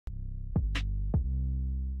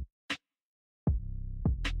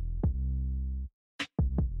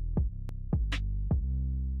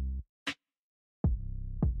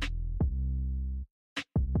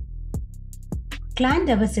Client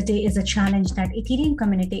diversity is a challenge that Ethereum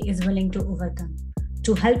community is willing to overcome.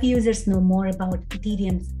 To help users know more about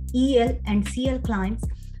Ethereum's EL and CL clients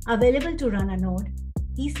available to run a node,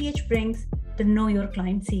 ECH brings the Know Your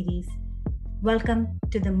Client series. Welcome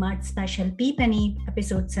to the TheMerge special PEEPanEIP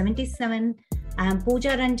episode 77. I am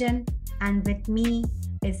Pooja Ranjan, and with me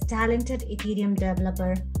is talented Ethereum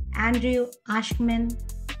developer Andrew Ashikhmin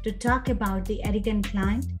to talk about the Erigon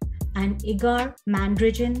client and Igor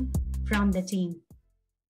Mandrigin from the team.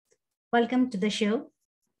 Welcome to the show.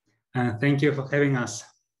 Thank you for having us.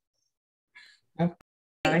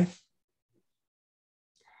 Hi.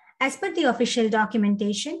 As per the official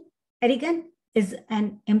documentation, Erigon is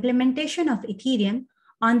an implementation of Ethereum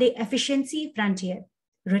on the efficiency frontier,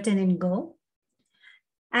 written in Go.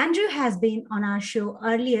 Andrew has been on our show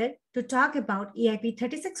earlier to talk about EIP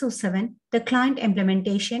 3607, the client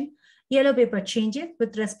implementation, yellow paper changes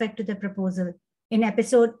with respect to the proposal in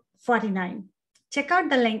episode 49. Check out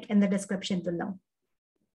the link in the description below.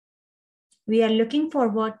 We are looking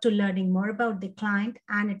forward to learning more about the client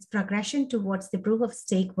and its progression towards the proof of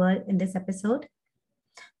stake world in this episode.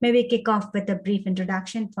 May we kick off with a brief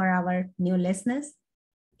introduction for our new listeners,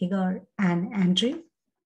 Igor and Andrew.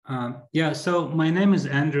 So my name is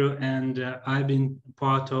Andrew, and I've been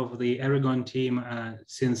part of the Erigon team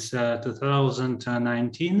since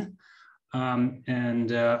 2019.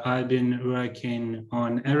 I've been working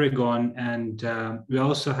on Erigon, and we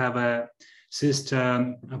also have a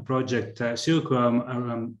sister project,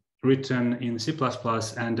 Silkworm, written in C++,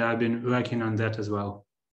 and I've been working on that as well.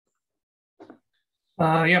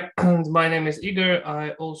 My name is Igor.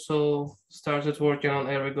 I also started working on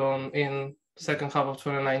Erigon in the second half of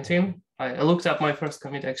 2019. I looked up my first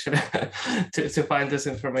commit actually to find this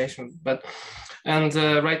information.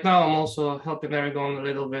 Right now I'm also helping Erigon a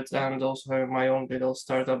little bit and also having my own little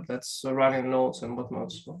startup that's running nodes and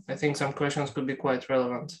whatnot. So I think some questions could be quite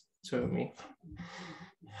relevant to me.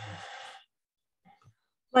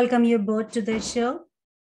 Welcome you both to the show.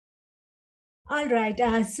 All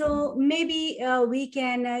right, so maybe we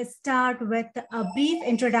can start with a brief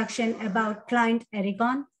introduction about client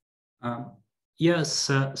Erigon.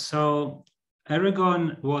 So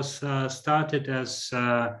Erigon was started as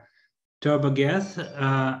TurboGeth,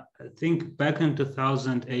 I think back in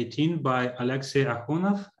 2018 by Alexei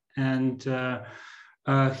Akhunov, and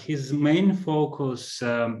his main focus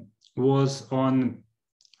was on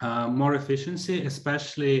more efficiency,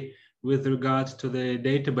 especially with regard to the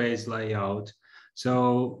database layout.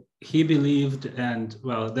 So he believed, and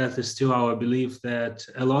well, that is still our belief, that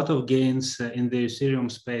a lot of gains in the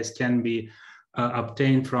Ethereum space can be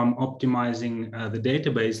obtained from optimizing the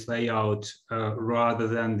database layout rather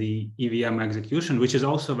than the EVM execution, which is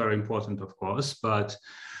also very important, of course, but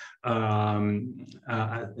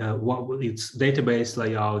its database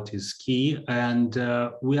layout is key, and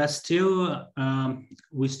we still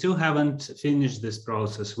haven't finished this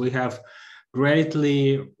process. We have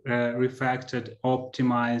greatly refactored,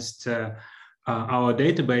 optimized our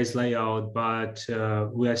database layout, but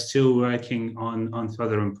we are still working on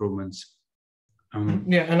further improvements.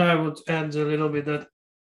 And I would add a little bit that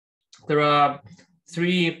there are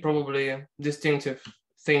three probably distinctive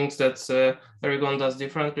things that Erigon does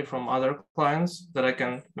differently from other clients that I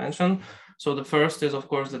can mention. So the first is, of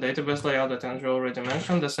course, the database layout that Andrew already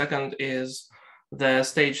mentioned. The second is the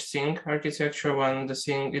stage sync architecture, when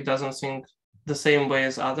it doesn't sync the same way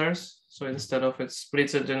as others. So instead of it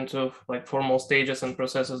splits it into like formal stages and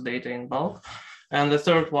processes data in bulk. And the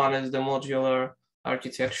third one is the modular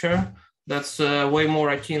architecture. That's way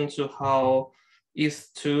more akin to how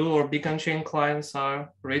ETH2 or beacon chain clients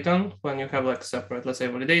are written, when you have like separate, let's say,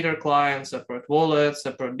 validator client, separate wallet,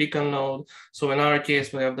 separate beacon node. So in our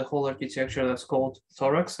case, we have the whole architecture that's called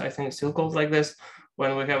Thorax. I think it's still called like this,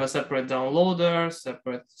 when we have a separate downloader,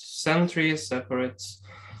 separate sentry, separate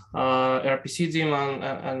RPC daemon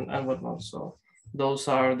and whatnot. So those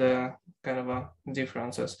are the kind of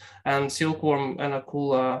differences. And Silkworm and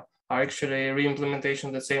Akula are actually re-implementation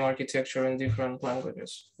of the same architecture in different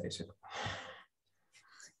languages, basically.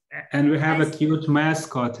 And we have a cute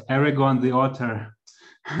mascot, Erigon the otter.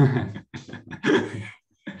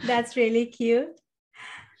 That's really cute.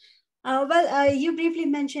 You briefly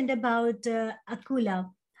mentioned about Akula.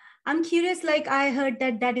 I'm curious, like I heard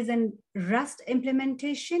that is a Rust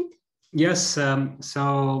implementation. Yes,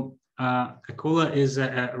 so Akula is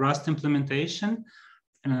a Rust implementation.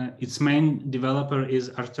 Its main developer is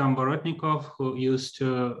Artem Vorotnikov, who used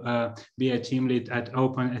to be a team lead at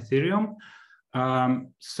Open Ethereum.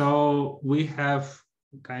 So we have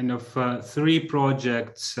kind of three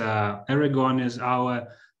projects. Erigon is our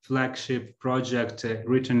flagship project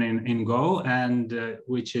written in Go, and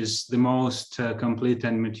which is the most complete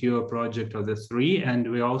and mature project of the three.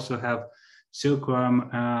 And we also have Silkworm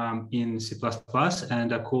in C++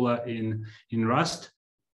 and Akula in Rust.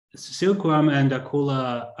 Silkworm and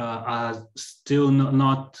Akula are still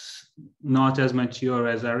not as mature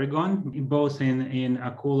as Erigon. Both in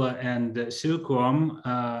Akula and Silkworm,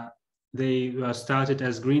 they started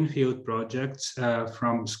as greenfield projects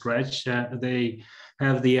from scratch. They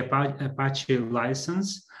have the Apache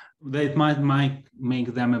license. That might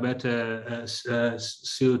make them a better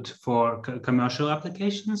suit for commercial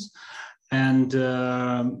applications. And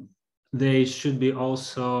they should be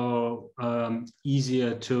also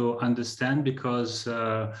easier to understand because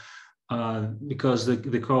the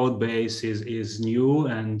code base is new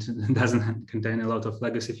and doesn't contain a lot of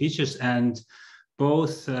legacy features. And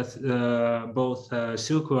both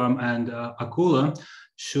Silkworm and Akula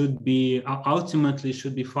ultimately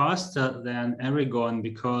should be faster than Erigon,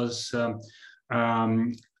 because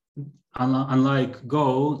unlike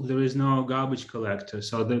Go, there is no garbage collector,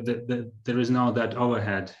 so there is no that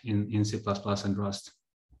overhead in C++ and Rust.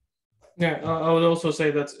 Yeah, I would also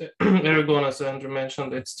say that Erigon, as Andrew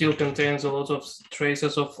mentioned, it still contains a lot of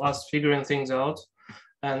traces of us figuring things out.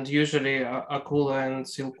 And usually Akula and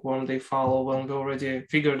Silkworm, they follow when we already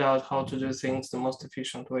figured out how to do things the most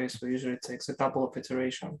efficient way. So usually it takes a couple of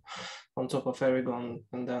iterations on top of Erigon,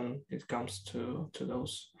 and then it comes to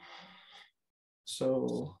those.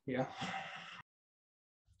 So, yeah.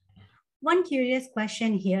 One curious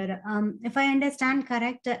question here. If I understand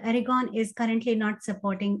correct, Erigon is currently not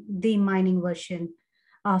supporting the mining version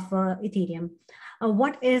of Ethereum.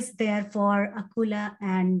 What is there for Akula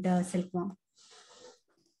and Silkworm?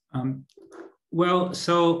 Well,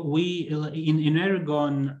 so we in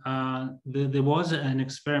Erigon, there was an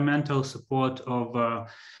experimental support of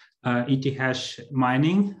ETH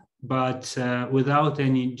mining, but without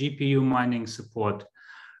any GPU mining support.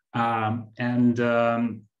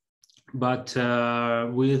 But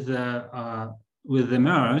with the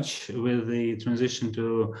merge, with the transition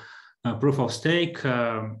to proof of stake,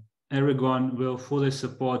 Erigon will fully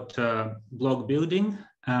support block building.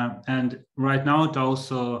 And right now it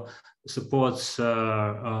also supports click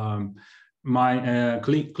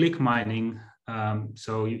mining.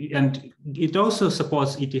 And it also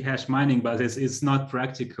supports ETH mining, but it's not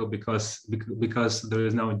practical because there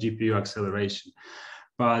is no GPU acceleration.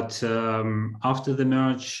 But after the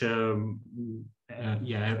merge,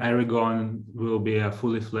 Erigon will be a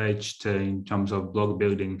fully fledged in terms of block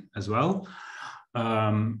building as well.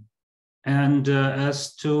 And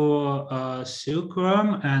as to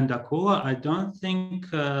Silkworm and Akula, I don't think,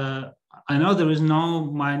 I know there is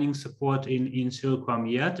no mining support in Silkworm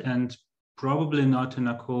yet, and probably not in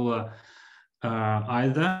Akula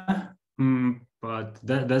either. But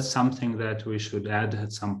that's something that we should add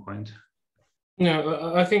at some point.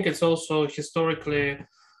 Yeah, I think it's also historically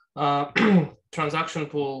transaction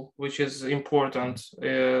pool, which is important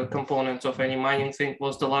component of any mining thing,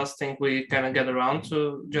 was the last thing we kind of get around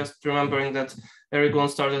to. Just remembering that Erigon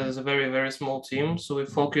started as a very, very small team. So we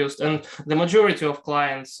focused, and the majority of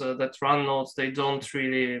clients that run nodes, they don't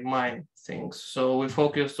really mine things. So we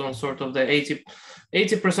focused on sort of the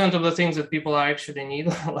 80% of the things that people actually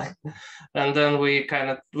need. And then we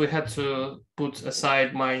had to put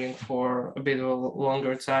aside mining for a bit of a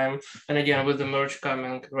longer time. And again, with the merge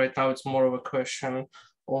coming, right now it's more of a question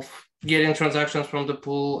of getting transactions from the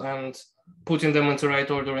pool and putting them into right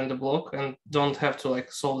order in the block, and don't have to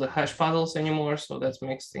solve the hash puzzles anymore. So that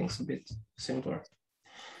makes things a bit simpler.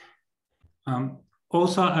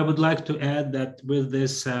 Also, I would like to add that with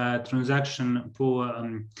this transaction pool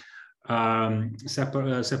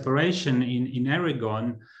separation in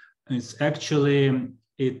Erigon, it's actually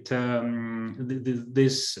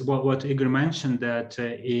what Igor mentioned, that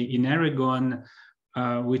in Erigon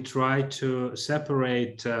we try to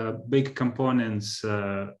separate big components,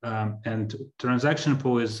 and transaction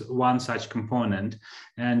pool is one such component.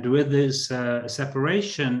 And with this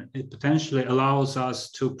separation, it potentially allows us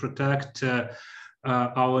to protect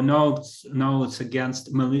our nodes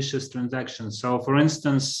against malicious transactions. So, for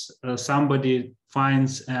instance, somebody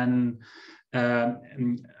finds a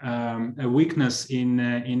weakness in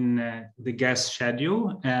the gas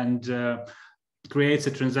schedule and creates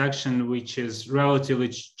a transaction which is relatively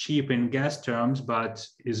cheap in gas terms, but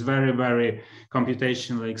is very, very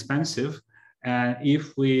computationally expensive. And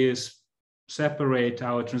if we separate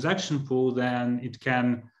our transaction pool, then it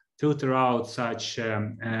can filter out such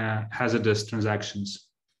hazardous transactions.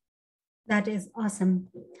 That is awesome.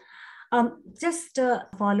 Just to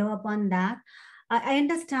follow up on that, I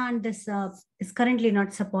understand this is currently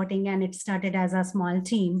not supporting and it started as a small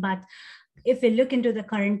team, but if we look into the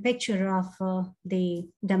current picture of the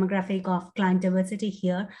demographic of client diversity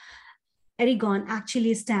here, Erigon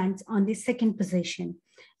actually stands on the second position.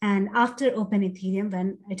 And after Open Ethereum,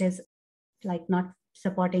 when it is like not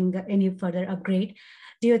supporting any further upgrade,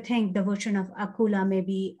 do you think the version of Akula may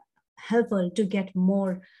be helpful to get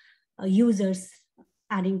more users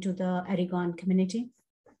adding to the Erigon community?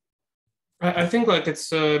 I think like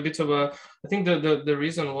it's a bit of a, I think the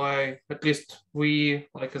reason why at least we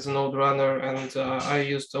like as a node runner and I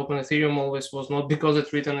used Open Ethereum always was not because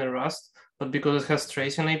it's written in Rust, but because it has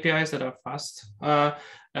tracing APIs that are fast.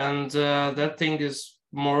 And that thing is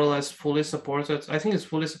more or less fully supported. I think it's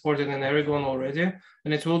fully supported in Erigon already,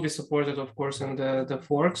 and it will be supported, of course, in the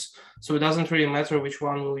forks. So it doesn't really matter which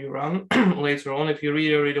one will you run later on. If you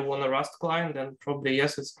really want a Rust client, then probably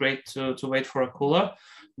yes, it's great to wait for Akula.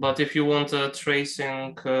 But if you want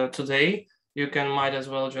tracing today, you might as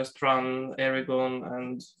well just run Erigon,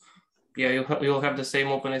 and yeah, you'll have the same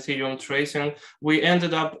Open Ethereum tracing. We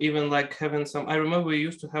ended up even like having some, I remember we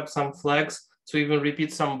used to have some flags to even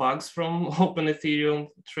repeat some bugs from Open Ethereum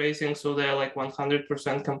tracing, so they're like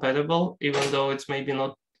 100% compatible, even though it's maybe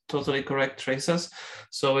not totally correct traces.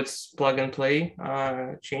 So it's plug and play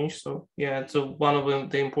change. So yeah, it's one of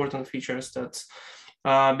the important features that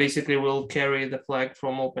basically will carry the flag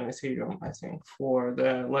from Open Ethereum, I think, for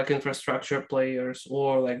the like infrastructure players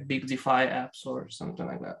or like big DeFi apps or something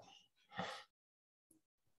like that.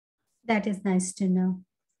 That is nice to know.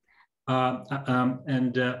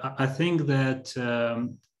 I think that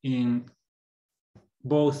in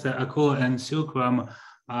both Akula and Silkworm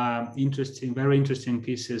are very interesting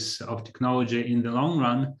pieces of technology in the long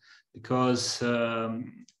run, because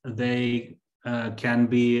they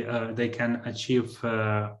can achieve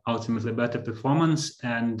ultimately better performance,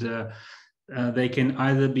 and they can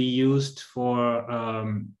either be used for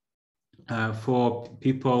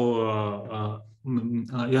people.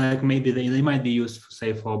 Like maybe they might be used,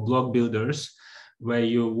 say, for block builders, where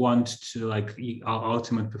you want to like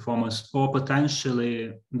ultimate performance, or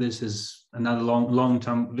potentially, this is another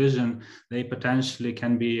long-term vision, they potentially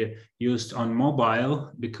can be used on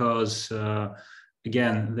mobile, because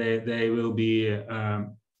again, they will be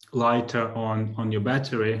lighter on your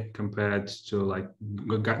battery compared to like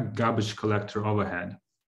garbage collector overhead.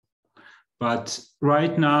 But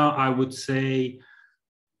right now, I would say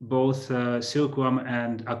both Silkworm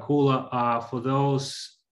and Akula are for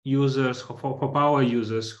those users, for power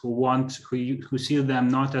users who see them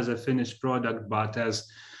not as a finished product, but as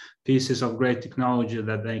pieces of great technology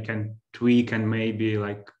that they can tweak and maybe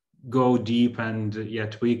like go deep and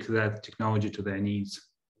tweak that technology to their needs.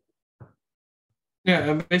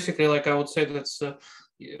 Yeah, basically, like I would say that's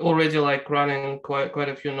already like running quite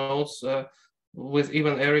a few nodes. With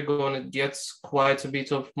even Erigon, it gets quite a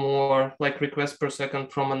bit of more like requests per second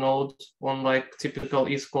from a node on like typical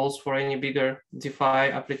ETH calls for any bigger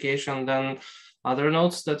DeFi application than other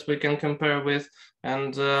nodes that we can compare with.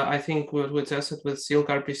 And I think we tested with Silk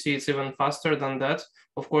RPC, it's even faster than that.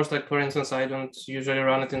 Of course, like for instance, I don't usually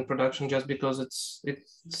run it in production just because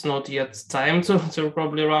it's not yet time to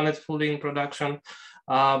probably run it fully in production.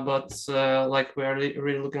 But like we're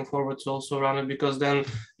really looking forward to also run it, because then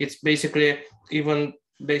it's basically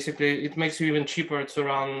it makes you even cheaper to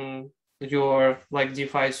run your like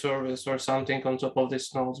DeFi service or something on top of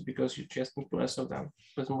these nodes, because you just need less of them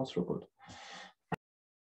with more throughput.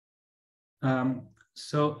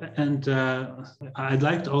 I'd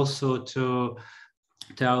like also to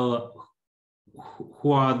tell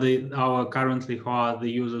who are the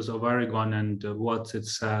users of Erigon and what's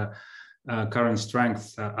its current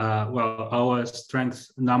strength. Well, our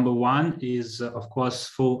strength number one is, of course,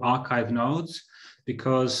 full archive nodes,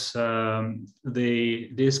 because the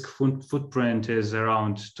disk footprint is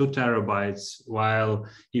around 2 terabytes, while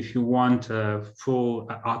if you want a full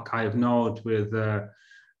archive node with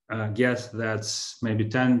guess that's maybe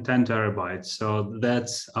 10 terabytes. So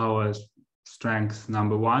that's our strength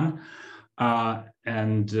number one.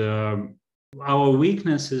 Our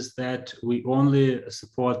weakness is that we only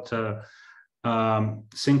support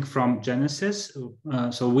sync from Genesis.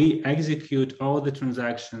 So we execute all the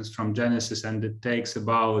transactions from Genesis, and it takes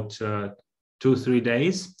about 2-3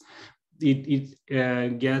 days.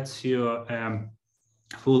 It gets you a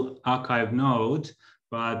full archive node,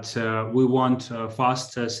 but we want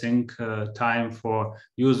faster sync time for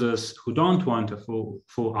users who don't want a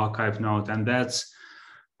full archive node, and that's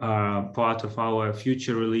part of our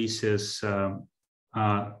future releases.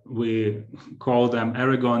 We call them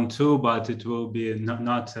Erigon 2, but it will be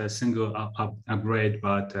not a single upgrade,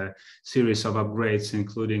 but a series of upgrades,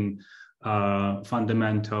 including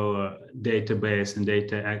fundamental database and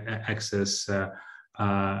data access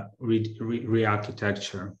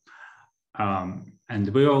re-architecture. And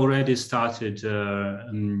we already started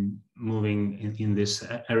moving in this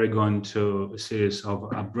Erigon to a series of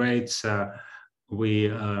upgrades.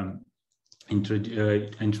 We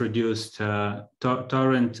introduced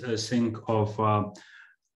torrent sync of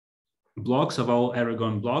blocks, of all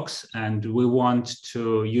Erigon blocks, and we want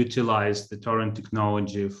to utilize the torrent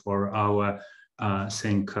technology for our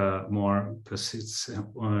sync more, because it's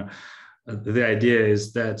the idea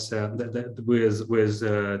is that, that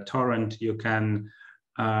with torrent you can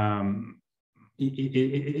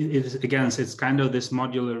it's kind of this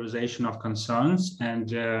modularization of concerns,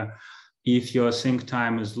 and if your sync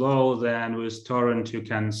time is low, then with torrent you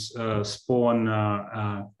can spawn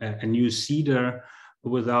a new seeder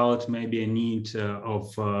without maybe a need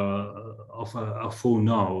of a full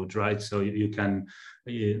node, right? So you can,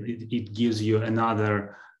 it gives you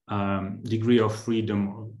another degree of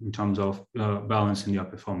freedom in terms of balancing your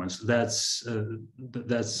performance. That's with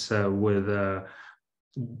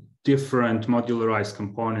different modularized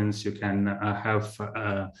components. You can have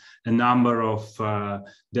a number of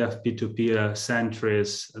dev peer-to-peer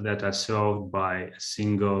sentries that are served by a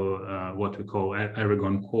single what we call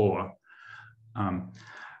Erigon core.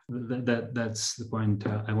 That's the point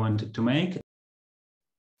I wanted to make.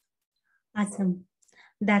 Awesome.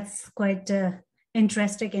 That's quite an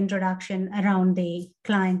interesting introduction around the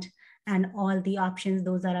client and all the options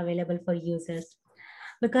those are available for users.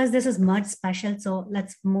 Because this is merge special, so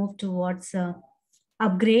let's move towards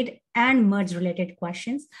upgrade and merge related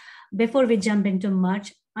questions. Before we jump into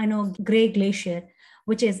merge, I know Gray Glacier,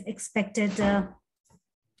 which is expected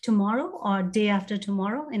tomorrow or day after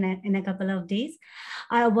tomorrow in a couple of days.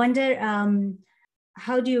 I wonder,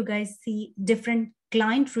 how do you guys see different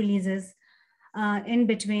client releases in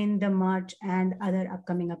between the merge and other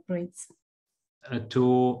upcoming upgrades?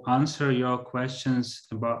 To answer your question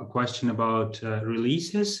about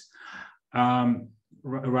releases,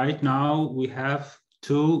 right now we have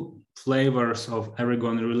two flavors of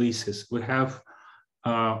Erigon releases. We have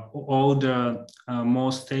all the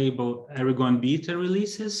more stable Erigon beta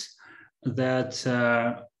releases that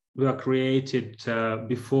were created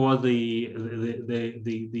before the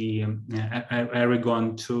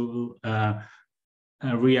Erigon 2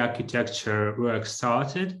 re-architecture work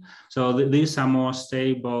started. So these are more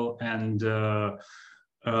stable, and but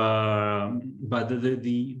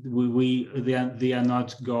they are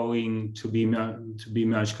not going to be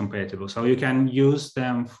merge compatible. So you can use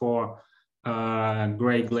them for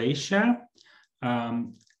Gray Glacier.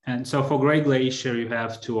 And so for Gray Glacier, you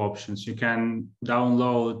have two options. You can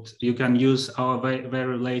download, you can use our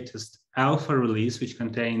very latest alpha release, which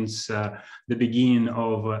contains the beginning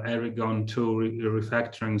of Erigon 2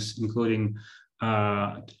 refactorings, including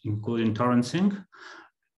torrent sync,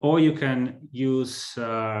 or you can use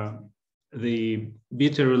the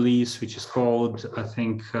beta release, which is called, I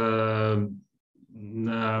think,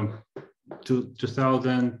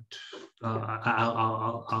 2000.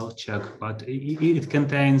 I'll check, but it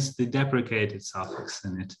contains the deprecated suffix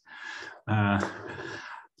in it.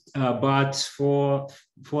 But for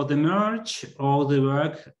the merge, all the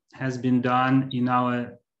work has been done in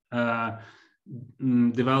our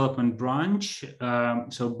development branch.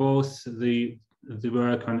 So both the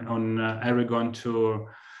work on Erigon 2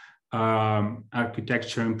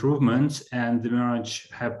 architecture improvements and the merge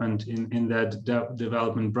happened in that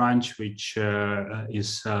development branch, which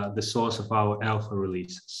is the source of our alpha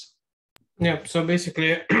releases. Yeah, so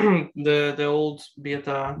basically the old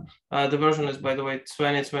beta, the version is, by the way,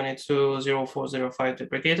 2022-0405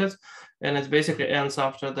 deprecated, and it basically ends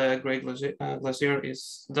after the Gray Glacier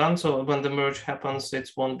is done. So when the merge happens, it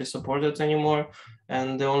won't be supported anymore,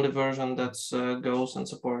 and the only version that goes and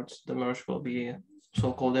supports the merge will be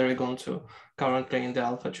so-called Erigon 2, currently in the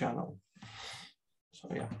alpha channel. So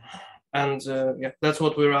yeah. And yeah, that's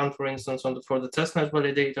what we run, for instance, for the testnet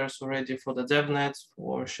validators already, for the devnet,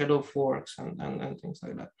 for shadow forks, and things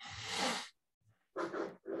like that.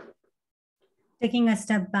 Taking a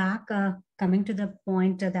step back, coming to the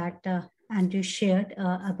point that Andrew shared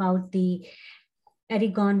about the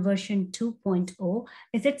Erigon version 2.0,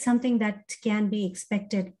 is it something that can be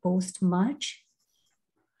expected post-merge?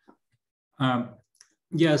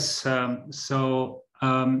 Yes,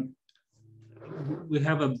 we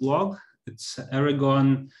have a blog. It's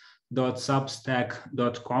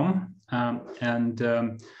erigon.substack.com, and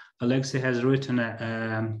Alexei has written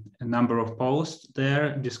a number of posts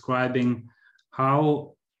there describing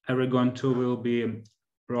how Erigon 2 will be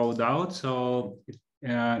rolled out. So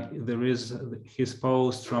there is his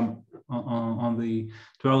post from on the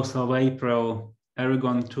 12th of April,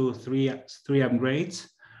 Erigon 2.3 upgrades.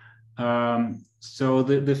 So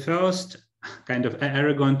the first kind of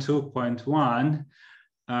Erigon 2.1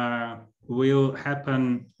 will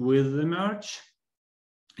happen with the merge.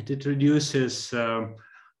 It introduces the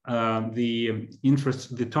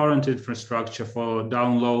torrent infrastructure for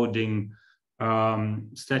downloading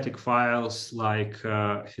static files like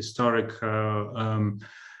historical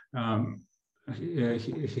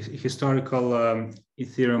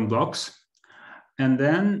Ethereum blocks. And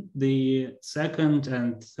then the second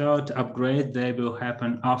and third upgrade, they will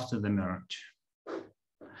happen after the merge.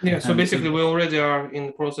 Yeah, so basically we already are in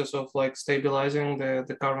the process of like stabilizing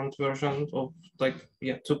the current version of like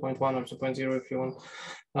 2.1 or 2.0 if you want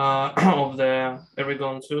of the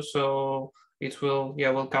Erigon 2. So it will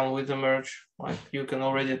come with the merge. Like you can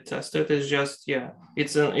already test it. It's just we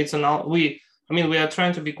are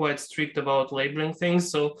trying to be quite strict about labeling things.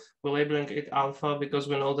 So we're labeling it alpha because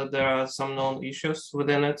we know that there are some known issues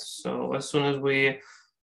within it. So as soon as we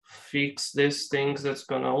fix these things, that's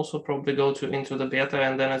gonna also probably go into the beta,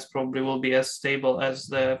 and then it's probably will be as stable as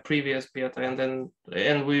the previous beta. And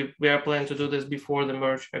we are planning to do this before the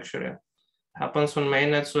merge actually happens on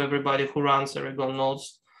mainnet. So everybody who runs Erigon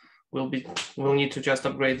nodes will need to just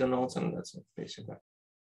upgrade the nodes, and that's it basically.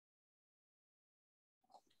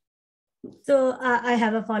 So I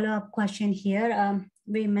have a follow-up question here.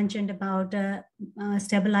 We mentioned about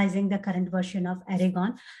stabilizing the current version of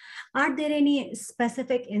Erigon. Are there any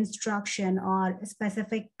specific instruction or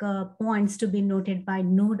specific points to be noted by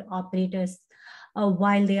node operators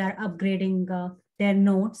while they are upgrading their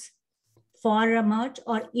nodes for a merge,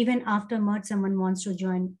 or even after merge someone wants to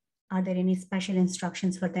join? Are there any special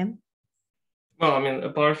instructions for them? Well, I mean,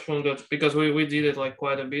 apart from that, because we did it like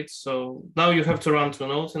quite a bit, so now you have to run two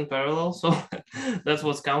nodes in parallel. So that's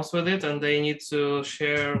what comes with it, and they need to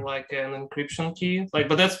share like an encryption key.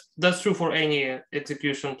 But that's true for any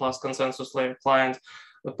execution plus consensus layer client.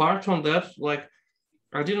 Apart from that, like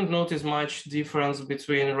I didn't notice much difference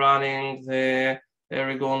between running the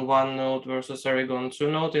Erigon 1 node versus Erigon 2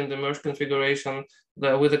 node in the merge configuration.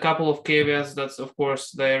 With a couple of caveats, that's of course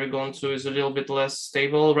the Erigon 2 is a little bit less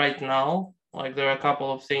stable right now. Like there are a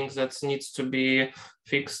couple of things that needs to be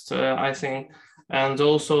fixed, I think. And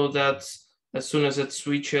also that as soon as it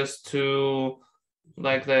switches to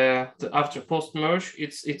like the after post merge,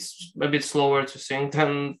 it's a bit slower to sync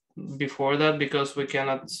than before that, because we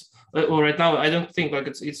cannot, well, right now, I don't think like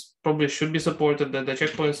it's probably should be supported the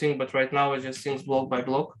checkpoint sync, but right now it just syncs block by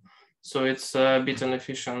block. So it's a bit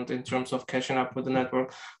inefficient in terms of catching up with the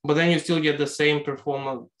network, but then you still get the same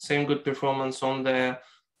good performance on the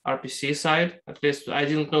RPC side. At least I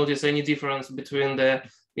didn't notice any difference between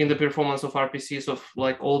in the performance of RPCs of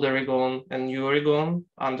like old Erigon and new Erigon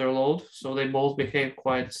under load. So they both behave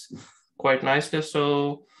quite nicely.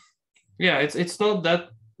 So yeah, it's not that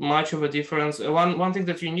much of a difference. One thing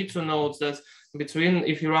that you need to know is that between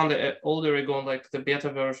if you run the old Erigon, like the beta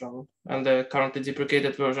version and the currently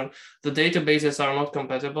deprecated version, the databases are not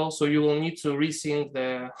compatible. So you will need to resync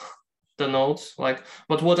the nodes.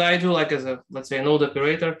 But what I do, like as a, let's say, a node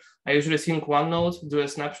operator, I usually sync one node, do a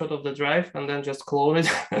snapshot of the drive, and then just clone it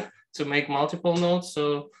to make multiple nodes.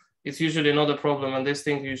 So it's usually not a problem, and this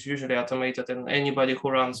thing is usually automated, and anybody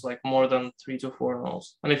who runs like more than 3 to 4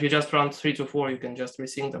 nodes. And if you just run 3 to 4, you can just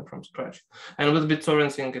resync them from scratch. And with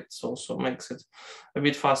BitTorrent sync, it also makes it a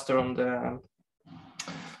bit faster on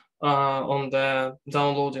the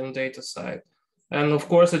downloading data side. And of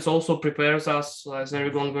course, it also prepares us as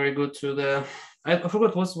Erigon very good to I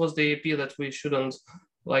forgot what was the AP that we shouldn't,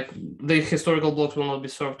 like the historical blocks will not be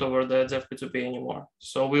served over the ZEV-P2P anymore.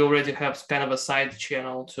 So we already have kind of a side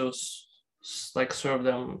channel to like serve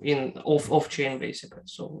them in off chain basically.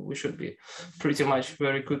 So we should be pretty much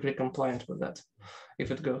very quickly compliant with that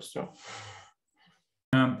if it goes through.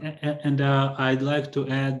 I'd like to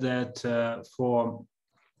add that for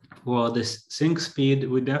this sync speed,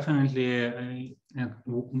 we definitely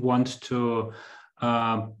want to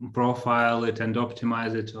profile it and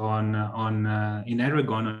optimize it in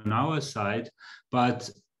Erigon on our side. But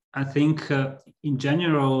I think in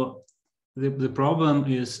general, the problem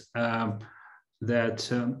is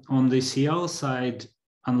that on the CL side,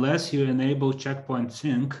 unless you enable checkpoint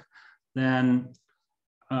sync, then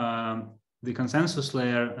the consensus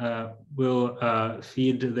layer will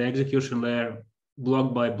feed the execution layer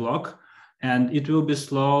block by block, and it will be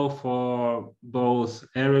slow for both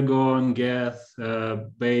Erigon, Geth,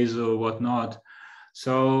 Bazel, whatnot.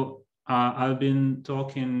 So I've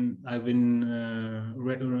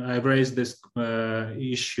raised this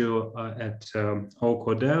issue at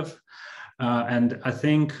OCODEV And I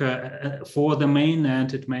think for the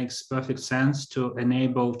mainnet, it makes perfect sense to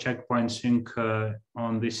enable checkpoint sync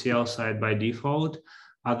on the CL side by default.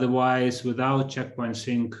 Otherwise, without checkpoint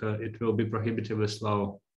sync, it will be prohibitively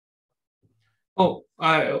slow. Oh,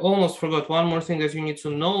 I almost forgot one more thing that you need to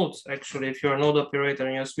note, actually, if you're a node operator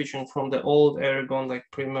and you're switching from the old Erigon, like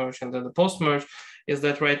pre-merge and then the post-merge, is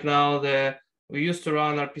that right now we used to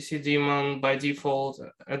run RPC daemon by default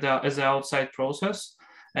as an outside process.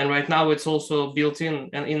 And right now it's also built in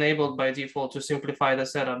and enabled by default to simplify the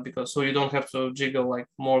setup, because so you don't have to jiggle like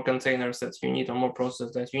more containers that you need or more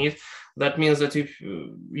processes that you need. That means that if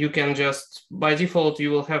you can just, by default,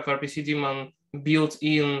 you will have RPC daemon built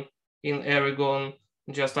in Erigon,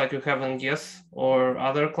 just like you have in Geth or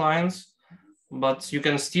other clients, but you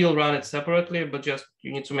can still run it separately, but just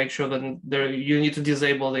you need to make sure that you need to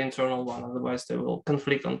disable the internal one, otherwise they will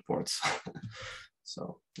conflict on ports.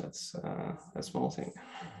 So that's a small thing.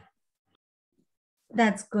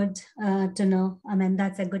 That's good to know. I mean,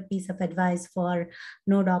 that's a good piece of advice for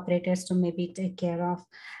node operators to maybe take care of.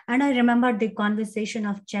 And I remember the conversation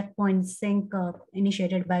of checkpoint sync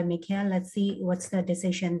initiated by Mikhail. Let's see what's the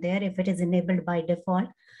decision there. If it is enabled by default,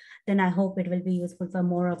 then I hope it will be useful for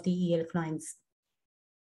more of the EL clients.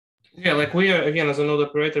 Yeah, like we are, again, as a node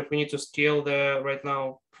operator, if we need to scale right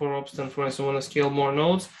now for Obstant, for instance, want to scale more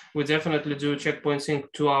nodes, we definitely do checkpoint sync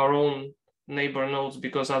to our own neighbor nodes,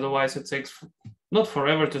 because otherwise it takes not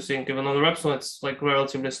forever to sync. Even on the Repsol, it's like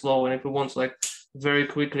relatively slow. And if we want like very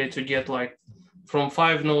quickly to get like from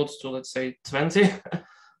 5 nodes to, let's say, 20,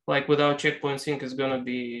 like without checkpoint sync is going to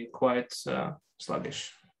be quite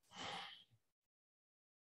sluggish.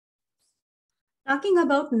 Talking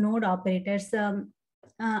about node operators,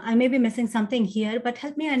 I may be missing something here, but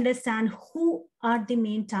help me understand who are the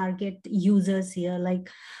main target users here? Like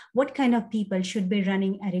what kind of people should be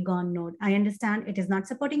running Erigon node? I understand it is not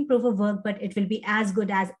supporting proof of work, but it will be as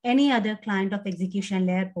good as any other client of execution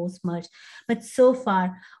layer post-merge. But so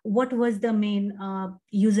far, what was the main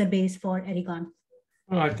user base for Erigon?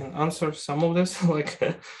 I can answer some of this. Like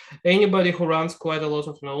anybody who runs quite a lot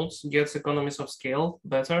of nodes gets economies of scale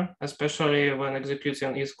better, especially when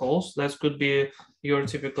executing is calls. That could be your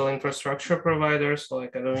typical infrastructure providers,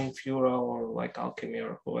 like I don't know, Infura or like Alchemy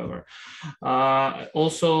or whoever.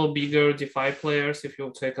 Also bigger DeFi players, if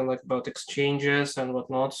you're taking like about exchanges and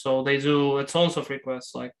whatnot. So they do tons of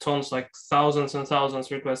requests, like thousands and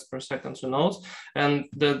thousands requests per second to nodes. And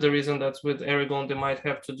the reason that with Erigon, they might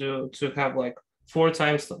have to have like 4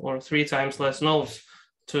 times or 3 times less nodes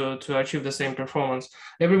to achieve the same performance.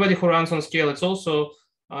 Everybody who runs on scale, it's also,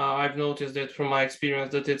 I've noticed that from my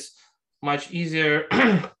experience that it's much easier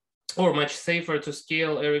or much safer to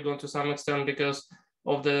scale Erigon to some extent, because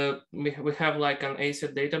of we have like an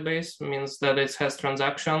ACID database, means that it has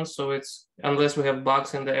transactions. So it's, unless we have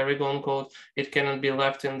bugs in the Erigon code, it cannot be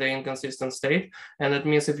left in the inconsistent state. And that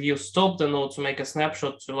means if you stop the node to make a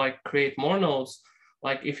snapshot to like create more nodes,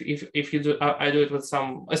 like if you do, I do it with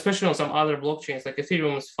some, especially on some other blockchains, like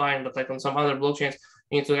Ethereum is fine, but like on some other blockchains,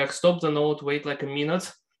 you need to like stop the node, wait like a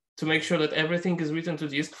minute to make sure that everything is written to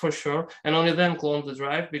disk for sure, and only then clone the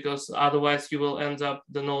drive, because otherwise you will end up,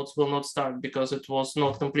 the nodes will not start because it was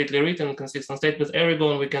not completely written in consistent state. With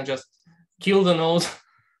Erigon, we can just kill the node,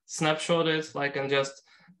 snapshot it, like, and just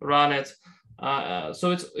run it.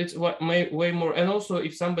 So it's way more. And also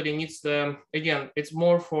if somebody needs again, it's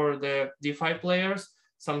more for the DeFi players.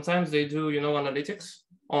 Sometimes they do, analytics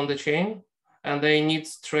on the chain and they need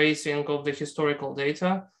tracing of the historical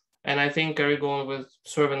data. And I think Erigon with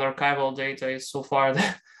serving archival data is so far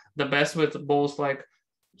the best, with both like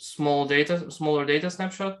smaller data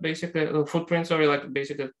snapshot, basically footprint, sorry, like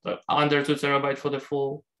basically under 2 terabyte for the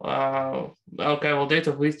full archival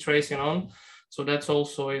data with tracing on. So that's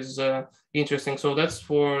also is interesting. So that's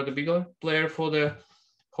for the bigger player. For the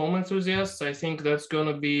home enthusiasts, I think that's going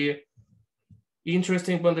to be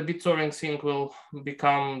interesting when the BitTorrent sync will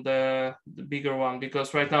become the bigger one,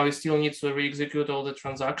 because right now it still needs to re-execute all the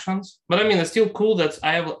transactions. But I mean, it's still cool that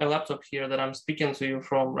I have a laptop here that I'm speaking to you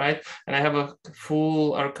from, right? And I have a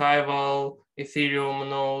full archival Ethereum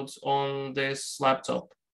nodes on this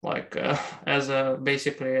laptop, like as a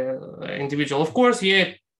basically individual. Of course, yeah,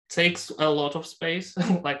 it takes a lot of space,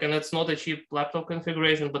 like, and it's not a cheap laptop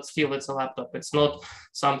configuration, but still it's a laptop. It's not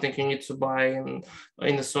something you need to buy in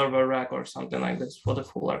the server rack or something like this for the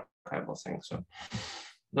full archival thing. So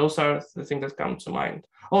those are the things that come to mind.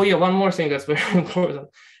 Oh yeah, one more thing that's very important.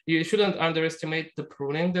 You shouldn't underestimate the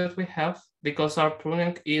pruning that we have, because our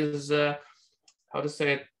pruning is, is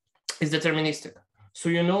deterministic. So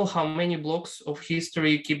you know how many blocks of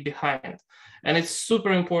history you keep behind. And it's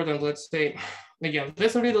super important, let's say, again,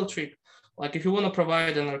 there's a little trick. Like if you want to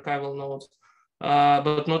provide an archival node,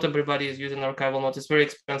 but not everybody is using archival node, it's very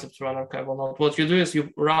expensive to run archival node. What you do is you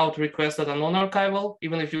route requests that are non-archival,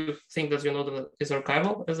 even if you think that your node is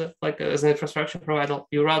archival as an infrastructure provider,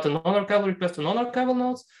 you route a non-archival request to non-archival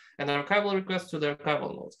nodes and archival requests to the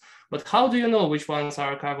archival nodes. But how do you know which ones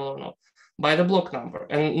are archival or not? By the block number,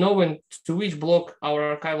 and knowing to which block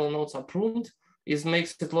our archival nodes are pruned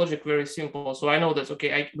makes it logic very simple. So I know that,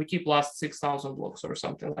 okay, we keep last 6,000 blocks or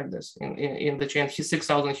something like this in the chain,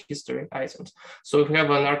 6,000 history items. So if we have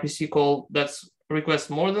an RPC call that's requests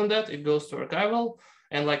more than that, it goes to archival,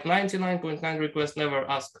 and like 99.9 requests never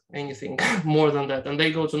ask anything more than that, and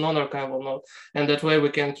they go to non-archival node. And that way we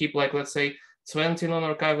can keep, like, let's say 20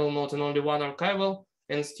 non-archival nodes and only one archival,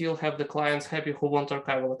 and still have the clients happy who want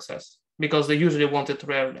archival access, because they usually want it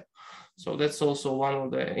rarely. So that's also one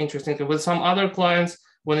of the interesting things. With some other clients,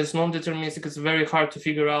 when it's non-deterministic, it's very hard to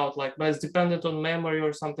figure out, like, but it's dependent on memory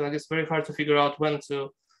or something like this. It's very hard to figure out when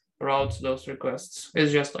to route those requests.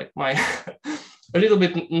 It's just like my a little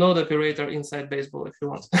bit node operator inside baseball, if you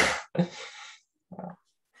want.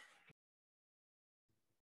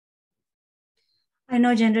 I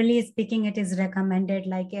know generally speaking, it is recommended,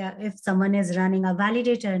 like if someone is running a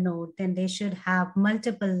validator node, then they should have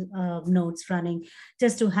multiple nodes running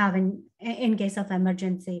just to have, in case of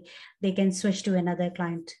emergency, they can switch to another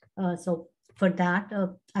client. So for that,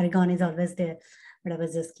 Erigon is always there, but I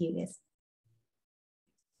was just curious.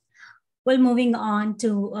 Well, moving on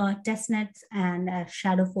to testnets and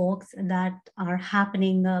shadow forks that are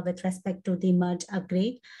happening with respect to the merge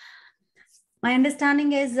upgrade. My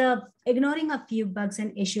understanding is ignoring a few bugs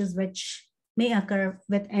and issues which may occur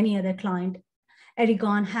with any other client,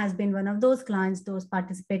 Erigon has been one of those clients those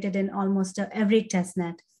participated in almost every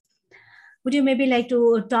testnet. Would you maybe like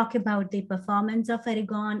to talk about the performance of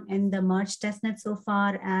Erigon in the merge testnet so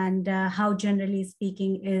far, and how generally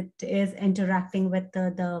speaking it is interacting with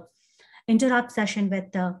the interrupt session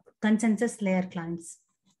with the consensus layer clients?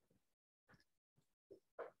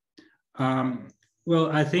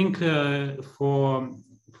 Well, I think for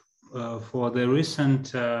the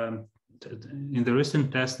recent in the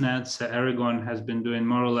recent testnets, Erigon has been doing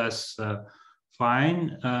more or less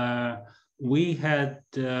fine. We had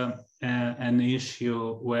an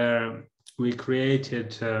issue where we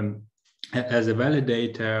created, as a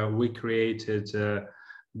validator, we created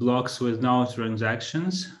blocks with no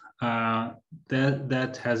transactions.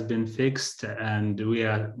 That has been fixed, and we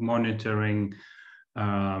are monitoring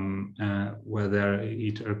whether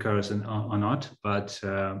it occurs or not, but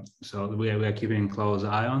so we are keeping a close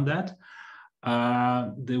eye on that.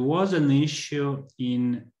 There was an issue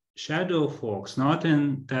in shadow forks, not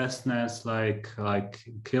in testnets like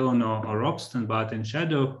Kiln or Ropsten, but in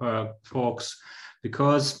shadow forks,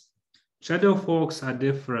 because shadow forks are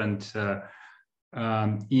different.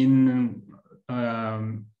 When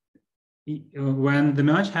the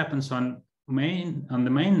merge happens on the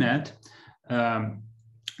mainnet,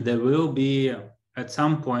 there will be at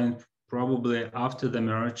some point, probably after the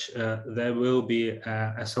merge, there will be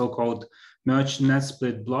a so-called merge net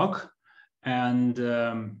split block, and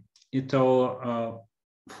it will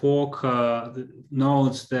fork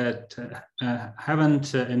nodes that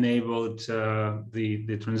haven't enabled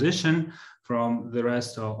the transition from the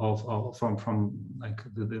rest from like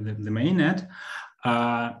the mainnet.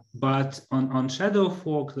 But on shadow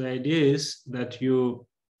fork, the idea is that you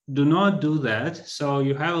do not do that. So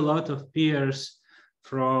you have a lot of peers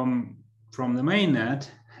from the mainnet,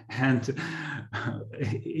 and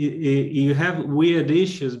you have weird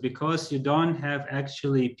issues because you don't have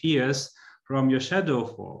actually peers from your shadow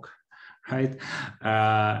fork, right?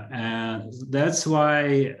 And that's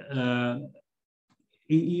why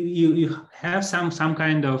you have some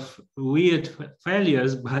kind of weird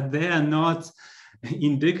failures, but they are not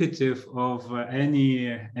indicative of any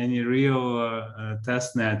real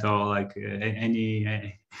testnet or like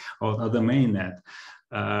any or the mainnet.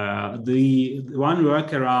 The one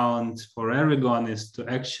workaround for Erigon is to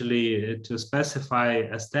actually to specify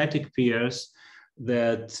a static peers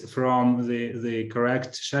that from the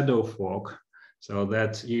correct shadow fork, so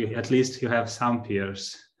that you at least you have some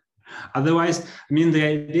peers. Otherwise, I mean, the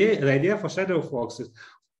idea for shadow forks is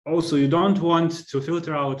also you don't want to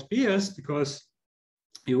filter out peers because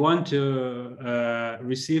you want to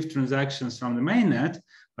receive transactions from the mainnet,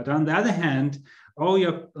 but on the other hand, all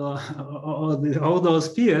those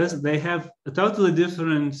peers, they have a totally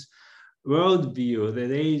different worldview.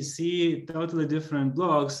 They see totally different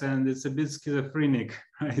blocks, and it's a bit schizophrenic,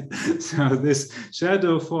 right? So this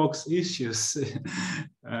shadow forks issues,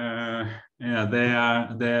 yeah,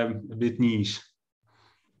 they're a bit niche.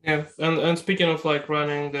 Yeah, and speaking of like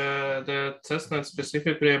running the testnet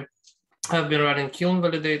specifically, I've been running Kiln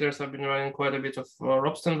validators. I've been running quite a bit of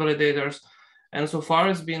Ropsten validators. And so far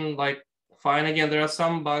it's been like fine. Again, there are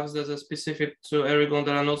some bugs that are specific to Erigon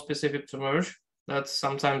that are not specific to merge. That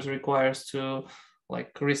sometimes requires to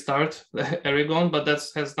like restart the Erigon, but that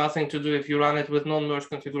has nothing to do if you run it with non-merge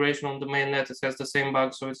configuration on the mainnet, it has the same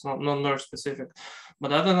bug, so it's not non-merge specific.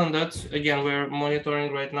 But other than that, again, we're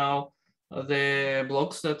monitoring right now the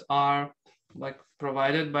blocks that are like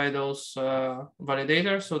provided by those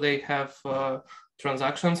validators. So they have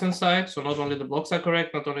transactions inside. So not only the blocks are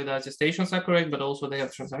correct, not only the attestations are correct, but also they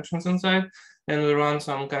have transactions inside. And we run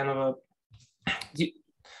some kind of a,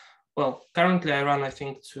 well, currently I run, I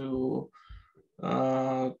think, to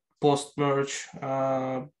post-merge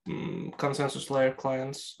consensus layer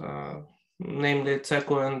clients, namely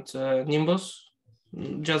Tseco and Nimbus,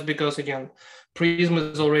 just because, again, Prism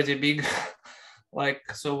is already big. Like,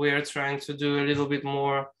 so we're trying to do a little bit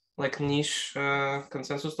more like niche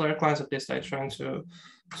consensus layer clients. At least I trying to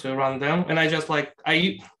run them. And I just like,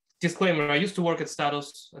 disclaimer, I used to work at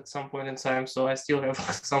Status at some point in time, so I still have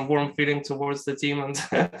some warm feeling towards the team and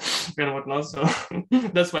and whatnot. So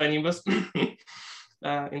that's why Nimbus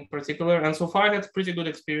in particular. And so far I had pretty good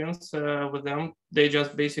experience with them. They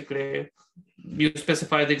just basically, you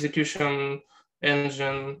specify the execution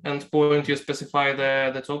engine endpoint, you specify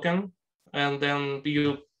the token, and then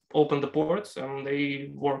you open the ports and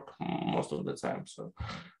they work most of the time. So,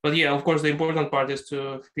 but yeah, of course, the important part is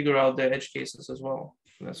to figure out the edge cases as well.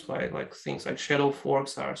 That's why like things like shadow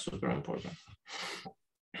forks are super important.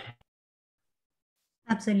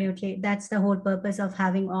 Absolutely. That's the whole purpose of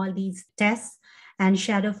having all these tests, and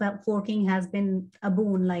shadow forking has been a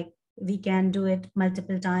boon. Like we can do it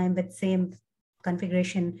multiple times with same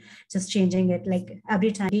configuration, just changing it like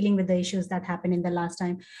every time, dealing with the issues that happened in the last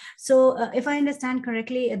time. So if I understand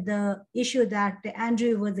correctly, the issue that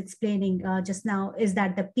Andrew was explaining just now is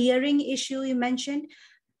that the peering issue you mentioned.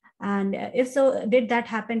 And if so, did that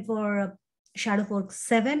happen for Shadow Fork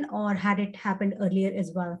 7 or had it happened earlier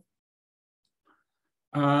as well?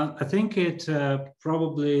 I think it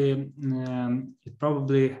probably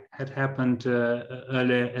had happened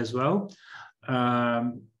earlier as well.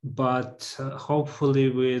 But hopefully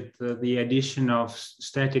with the addition of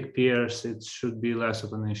static peers, it should be less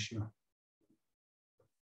of an issue.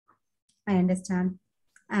 I understand.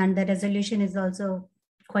 And the resolution is also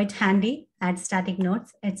quite handy at static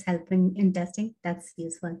nodes. It's helping in testing. That's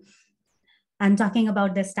useful. And talking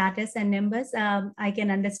about the status and Nimbus, I can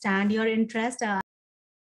understand your interest.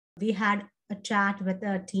 We had a chat with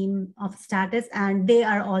a team of status, and they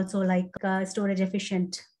are also like storage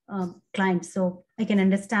efficient clients. So I can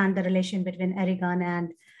understand the relation between Erigon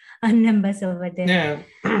and Nimbus over there.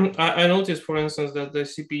 Yeah, I noticed, for instance, that the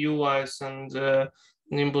CPU wise and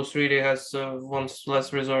Nimbus really has wants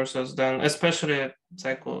less resources than, especially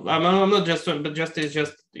Tseco. I'm not just, but just it's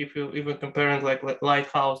just if you even comparing like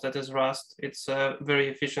Lighthouse, that is Rust, it's a very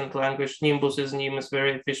efficient language. Nimbus is NIM, is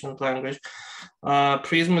very efficient language.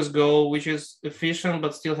 Prism is Go, which is efficient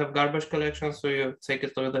but still have garbage collection, so you take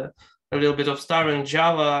it with a little bit of star. In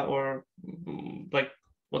Java, or like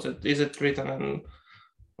what's it? Is it written in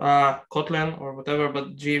Kotlin or whatever,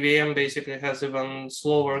 but JVM basically has even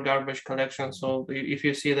slower garbage collection. So if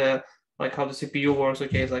you see the like how the CPU works,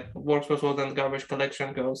 okay, it's like works first, then garbage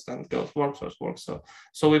collection goes, then goes works first, works.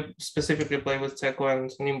 So we specifically play with Tseco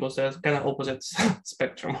and Nimbus as kind of opposite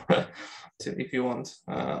spectrum, if you want,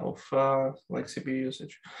 of like CPU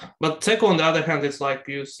usage. But Tseco, on the other hand, it's like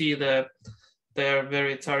you see they're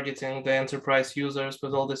very targeting the enterprise users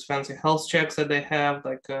with all these fancy health checks that they have,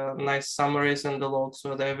 like nice summaries in the log.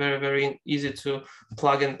 So they're very, very easy to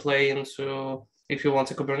plug and play into if you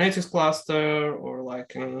want a Kubernetes cluster or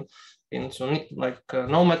like into like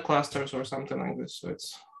Nomad clusters or something like this. So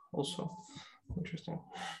it's also interesting.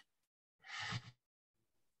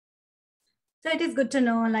 So it is good to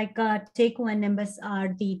know like Tseco and Nimbus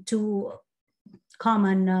are the two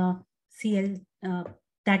common CL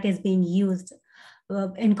that is being used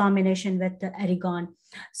in combination with the Erigon.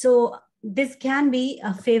 So this can be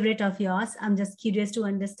a favorite of yours. I'm just curious to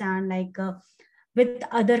understand, like with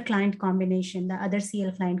other client combination, the other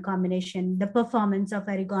CL client combination, the performance of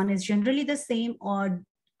Erigon is generally the same, or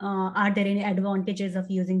are there any advantages of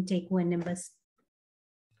using Tseco and Nimbus?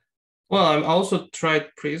 Well, I also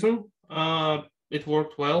tried Prism. It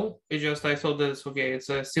worked well. It just, I thought that it's okay. It's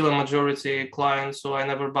still a majority client, so I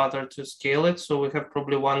never bothered to scale it. So we have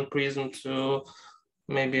probably one Prism to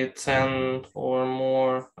maybe 10 or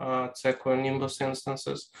more Tseco and Nimbus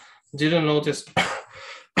instances. Didn't notice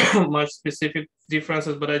much specific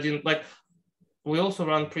differences, but I didn't like, we also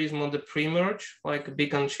run Prism on the pre-merge, like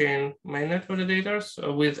beacon chain mainnet validators,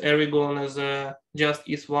 with Erigon as a just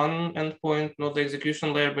ETH1 endpoint, not the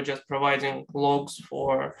execution layer, but just providing logs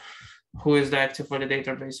for who is the active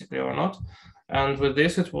validator basically or not. And with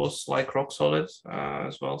this, it was like rock solid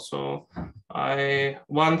as well. So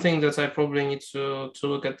one thing that I probably need to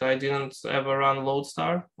look at, I didn't ever run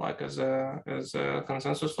Lodestar like as a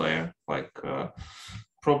consensus layer, like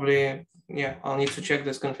probably, yeah, I'll need to check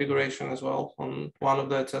this configuration as well on one of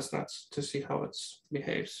the testnets to see how it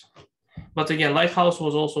behaves. But again, Lighthouse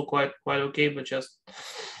was also quite okay, but just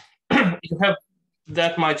you have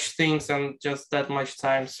that much things and just that much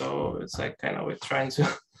time, so it's like kind of we're trying to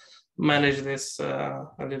manage this a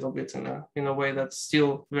little bit in a way that's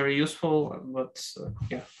still very useful, but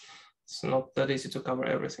yeah, it's not that easy to cover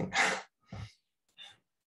everything.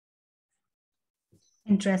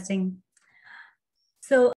 Interesting.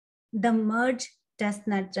 So the merge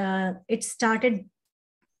testnet, it started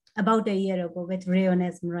about a year ago with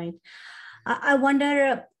Rayonism, right? I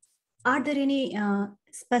wonder, are there any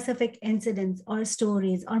specific incidents or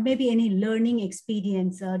stories, or maybe any learning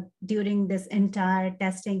experience during this entire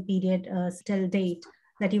testing period till date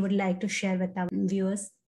that you would like to share with our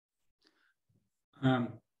viewers?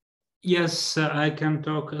 Yes, I can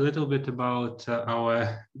talk a little bit about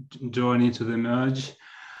our journey to the merge.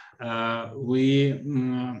 We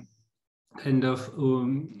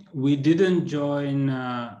we didn't join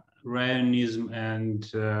Rayonism and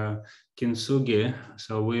Kintsugi,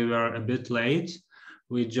 so we were a bit late.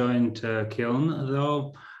 We joined Kiln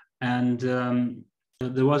though, and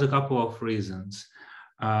there was a couple of reasons.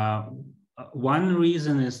 One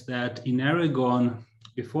reason is that in Erigon,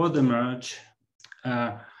 before the merge,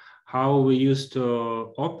 how we used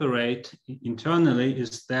to operate internally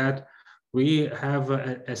is that we have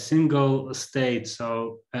a single state,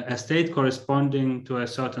 so a state corresponding to a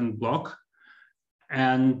certain block,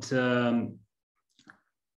 and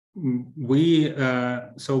we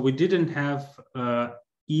didn't have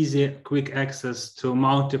easy, quick access to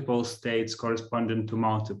multiple states corresponding to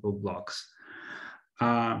multiple blocks.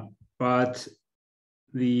 But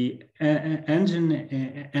the engine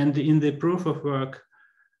and in the proof of work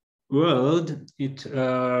world, it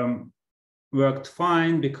worked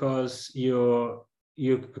fine because you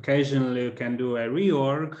occasionally can do a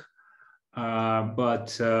reorg,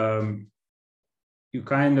 but you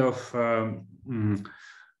kind of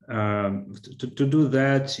to do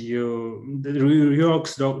that, the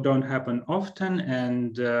reorgs don't happen often,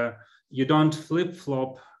 and you don't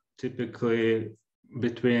flip-flop typically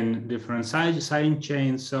between different side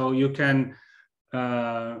chains, so you can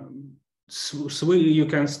you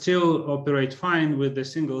can still operate fine with a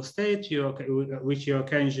single state, which you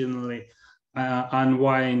occasionally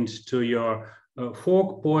unwind to your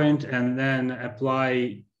fork point and then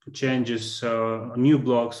apply changes, new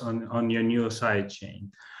blocks on your new side chain.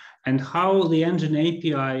 And how the engine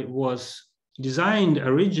API was designed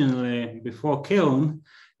originally before Kiln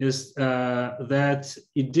is that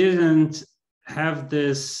it didn't have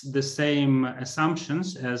the same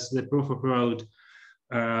assumptions as the proof of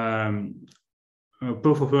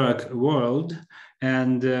work world,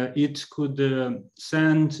 and it could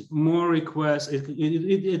send more requests.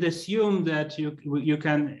 It assumed that you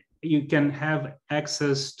can have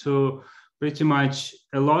access to pretty much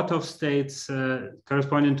a lot of states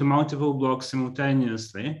corresponding to multiple blocks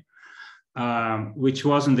simultaneously, which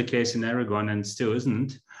wasn't the case in Erigon and still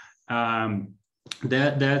isn't.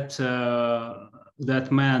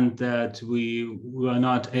 That meant that we were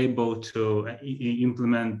not able to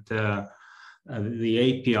implement the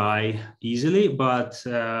API easily, but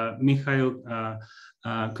Mikhail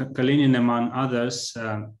Kalinin, among others,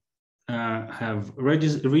 have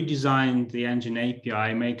redesigned the engine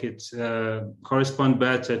API, make it correspond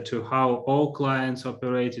better to how all clients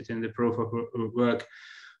operated in the proof of work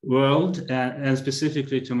world, and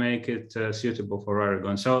specifically to make it suitable for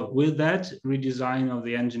Erigon. So with that redesign of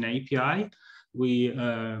the engine API, we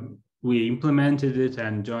implemented it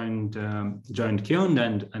and joined Kiln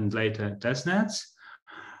and later testnets.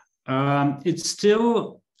 It's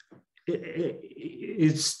still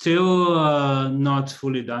not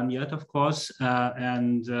fully done yet, of course,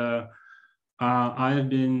 and I've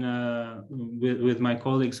been with my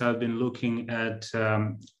colleagues. I've been looking at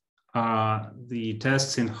the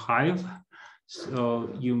tests in Hive. So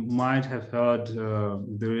you might have heard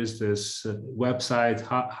there is this website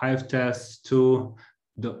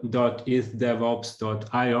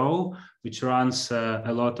hivetest2.ethdevops.io, which runs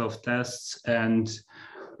a lot of tests. And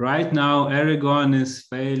right now, Erigon is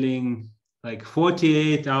failing like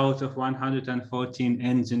 48 out of 114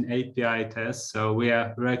 engine API tests. So we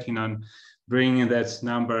are working on bringing that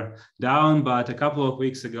number down. But a couple of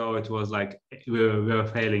weeks ago, it was like we were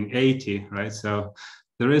failing 80, right? So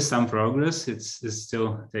there is some progress. It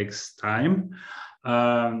still takes time.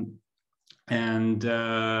 In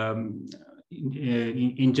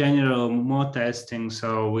general, more testing.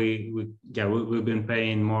 So we've been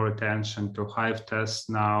paying more attention to Hive tests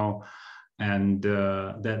now, and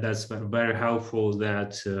that's very helpful.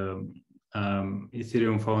 That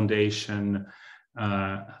Ethereum Foundation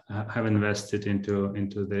have invested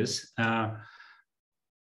into this.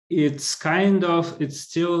 It's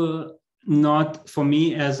still not, for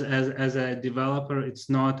me as a developer, it's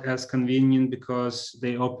not as convenient because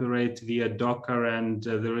they operate via Docker, and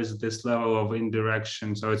there is this level of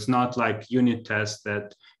indirection. So it's not like unit tests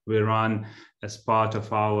that we run as part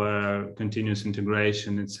of our continuous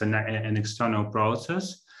integration. It's an external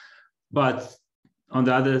process. But on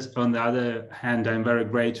the other hand, I'm very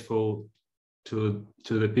grateful to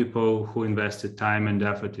the people who invested time and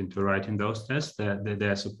effort into writing those tests.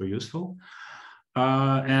 They're super useful.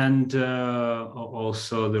 And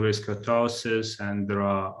also there is kurtosis, and there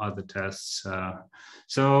are other tests.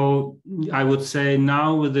 So I would say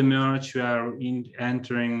now with the merge, we are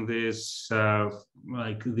entering this,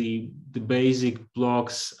 like the basic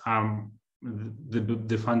blocks,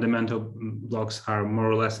 the fundamental blocks are more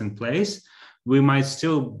or less in place. We might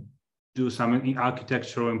still do some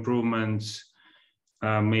architectural improvements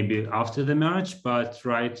maybe after the merge, but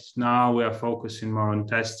right now we are focusing more on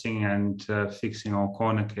testing and fixing all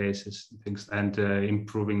corner cases, things, and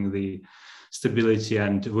improving the stability.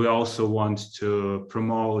 And we also want to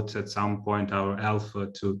promote at some point our alpha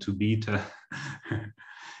to beta.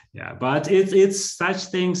 Yeah, but it's such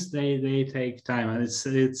things, they take time, and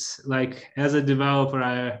it's like, as a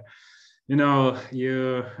developer,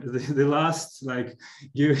 the last, like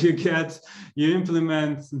you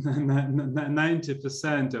implement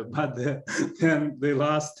 90%, but then the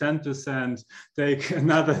last 10% take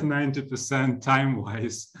another 90%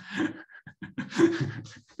 time-wise.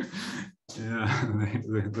 Yeah,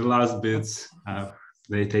 the last bits,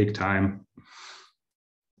 they take time.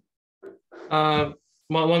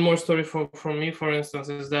 One more story from me, for instance,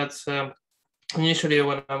 is that initially,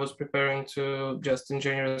 when I was preparing to just in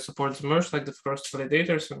general support TheMerge, like the first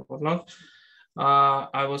validators and whatnot,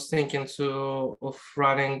 I was thinking of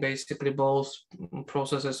running basically both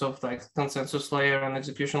processes of like consensus layer and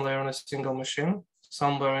execution layer on a single machine,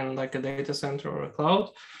 somewhere in like a data center or a cloud.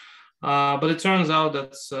 But it turns out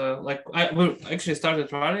that we actually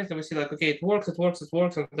started running it, and we see like, okay, it works, and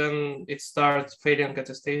then it starts failing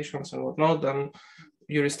attestations and whatnot. Then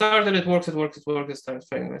you restarted, it works, it starts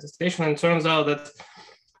failing attestation. And it turns out that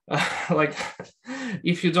like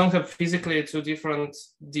if you don't have physically two different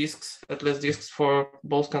disks, at least disks for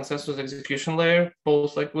both consensus execution layer,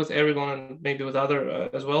 both like with Erigon and maybe with other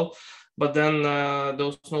as well, but then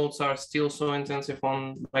those nodes are still so intensive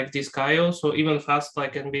on like disk IO, so even fast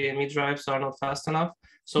like NVMe drives are not fast enough.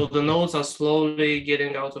 So the nodes are slowly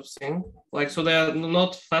getting out of sync. Like, so they're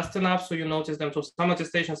not fast enough, so you notice them. So some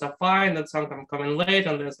attestations are fine, and some come in late,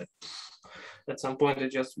 and there's like, at some point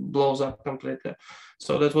it just blows up completely.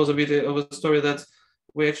 So that was a bit of a story that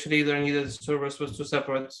we actually either needed servers with two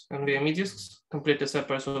separate NVMe disks, completely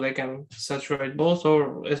separate, so they can saturate both,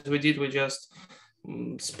 or as we did, we just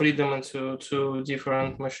split them into two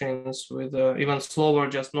different machines with even slower,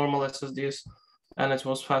 just normal SSDs, and it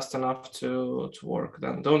was fast enough to work.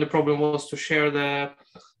 Then the only problem was to share the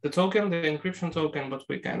token, the encryption token, but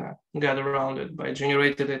we kind of got around it by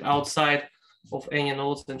generating it outside of any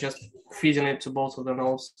nodes and just feeding it to both of the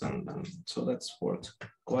nodes, and so that's worked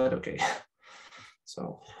quite okay.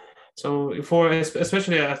 So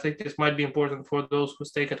especially I think this might be important for those who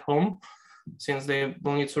stake at home, since they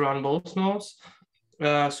will need to run both nodes.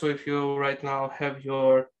 So if you right now have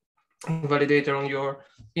your validator on your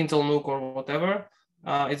Intel NUC or whatever,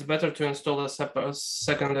 it's better to install a separate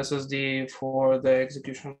second SSD for the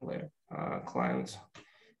execution layer client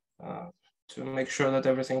to make sure that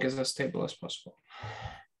everything is as stable as possible.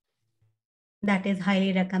 That is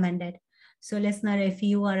highly recommended. So listener, if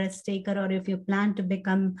you are a staker or if you plan to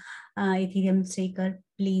become Ethereum staker,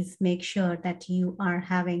 please make sure that you are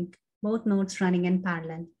having both nodes running in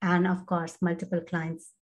parallel, and of course, multiple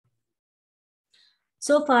clients.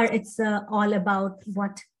 So far, it's all about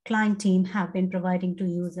what client team have been providing to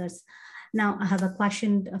users. Now, I have a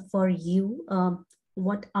question for you.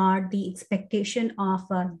 What are the expectation of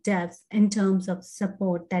devs in terms of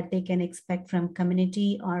support that they can expect from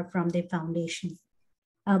community or from the foundation?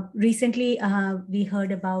 Recently, we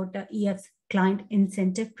heard about EF's client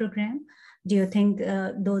incentive program. Do you think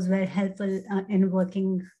those were helpful in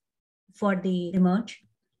working for the merge?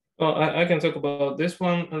 Well, I can talk about this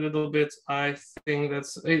one a little bit. I think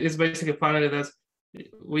it's basically finally that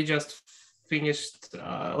we just finished,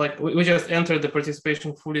 like we just entered the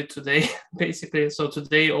participation fully today, basically. So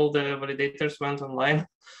today all the validators went online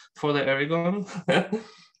for the Erigon.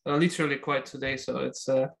 Literally quite today, so it's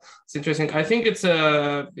interesting. I think it's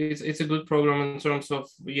a good program in terms of,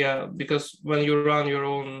 yeah, because when you run your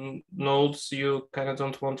own nodes, you kind of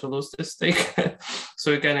don't want to lose this stake,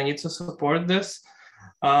 so you kind of need to support this.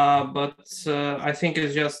 But I think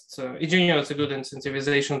it's just in general, it's a good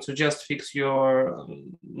incentivization to just fix your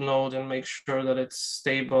node and make sure that it's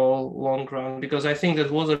stable long run. Because I think that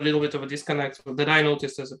was a little bit of a disconnect that I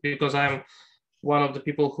noticed, because I'm one of the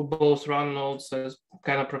people who both run nodes as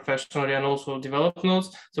kind of professionally and also develop nodes.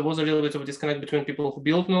 So there was a little bit of a disconnect between people who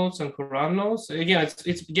build nodes and who run nodes. Again,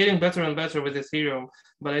 it's getting better and better with Ethereum,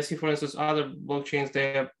 but I see, for instance, other blockchains,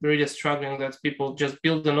 they are really struggling that people just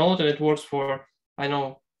build the node and it works for, I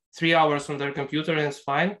know, 3 hours on their computer and it's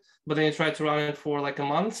fine, but then you try to run it for like a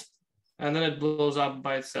month and then it blows up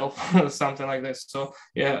by itself, something like this. So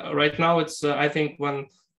yeah, right now it's, I think when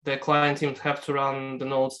the client teams have to run the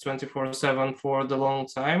nodes 24/7 for the long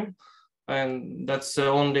time, and that's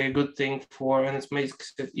only a good thing for, and it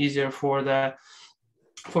makes it easier for the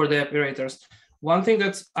operators. One thing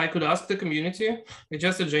that I could ask the community, it's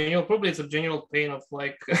just a general, probably it's a general pain of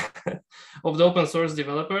like of the open source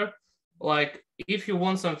developer. Like if you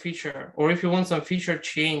want some feature, or if you want some feature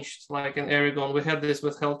changed, like in Erigon, we had this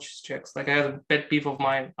with health checks. Like I had a pet peeve of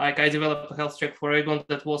mine. Like I developed a health check for Erigon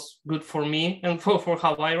that was good for me and for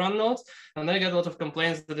how I run nodes. And then I got a lot of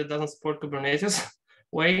complaints that it doesn't support Kubernetes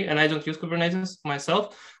way, and I don't use Kubernetes myself.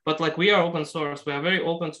 But like we are open source, we are very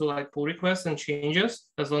open to like pull requests and changes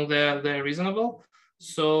as long as they're reasonable.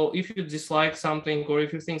 So if you dislike something, or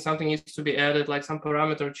if you think something needs to be added, like some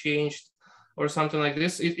parameter changed, or something like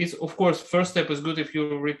this, it's of course, first step is good if you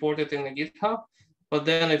report it in a GitHub, but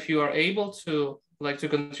then if you are able to like to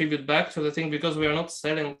contribute back to the thing, because we are not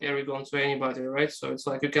selling Erigon to anybody, right? So it's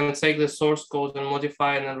like you can take the source code and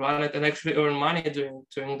modify it and run it and actually earn money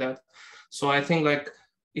doing that. So I think like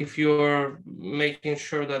if you're making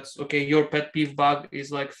sure that, okay, your pet peeve bug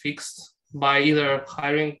is like fixed by either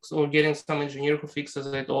hiring or getting some engineer who fixes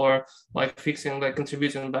it, or like fixing, like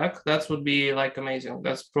contributing back, that would be like amazing.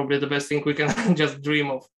 That's probably the best thing we can just dream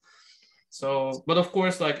of. So, but of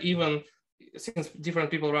course, like even since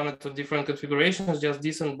different people run it to different configurations, just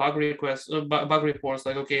decent bug requests, bug reports,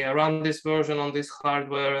 like, okay, I run this version on this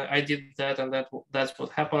hardware, I did that, and that's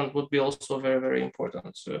what happened, would be also very, very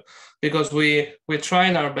important. So, because we're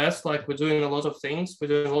trying our best, like we're doing a lot of things, we're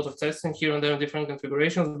doing a lot of testing here and there in different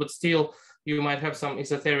configurations, but still you might have some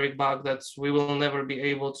esoteric bug that we will never be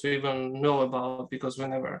able to even know about because we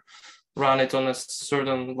never run it on a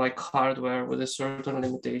certain like hardware with a certain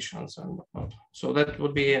limitations and whatnot. So that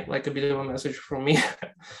would be like a bit of a message from me.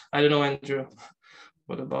 I don't know, Andrew,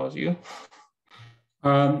 what about you?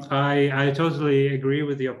 I totally agree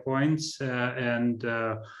with your points, and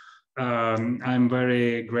I'm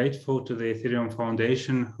very grateful to the Ethereum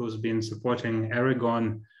Foundation, who's been supporting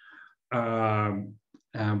Erigon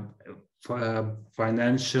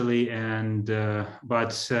financially, and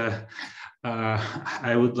but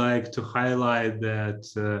I would like to highlight that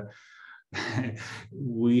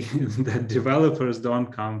that developers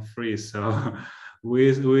don't come free. So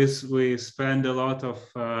we spend a lot of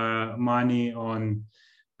money on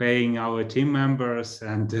paying our team members,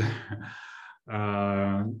 and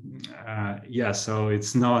yeah, so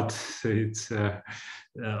it's not, it's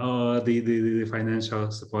the financial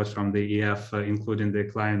support from the EF, including the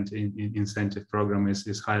client incentive program,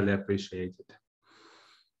 is highly appreciated.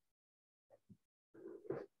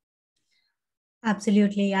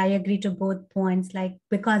 Absolutely, I agree to both points. Like,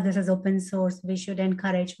 because this is open source, we should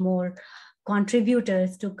encourage more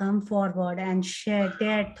contributors to come forward and share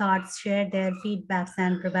their thoughts, share their feedbacks,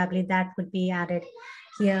 and probably that would be added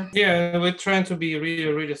here. Yeah, we're trying to be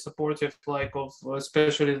really, really supportive, like of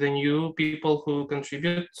especially the new people who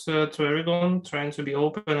contribute to Erigon, trying to be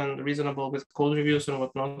open and reasonable with code reviews and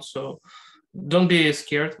whatnot. So don't be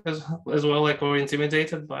scared as well, like, or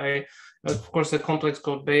intimidated by, of course, the complex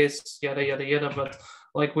code base, yada yada yada. But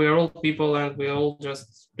like we're all people, and we're all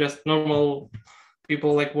just normal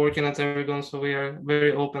people, like working at Erigon. So we are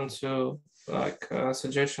very open to like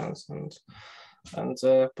suggestions and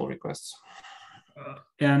pull requests.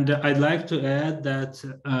 And I'd like to add that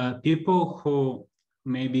people who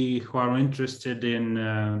are interested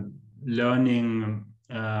in learning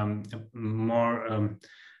more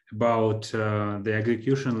about the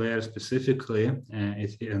execution layer specifically, and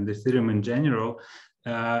Ethereum in general,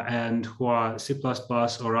 and who are C++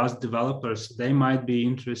 or Rust developers, they might be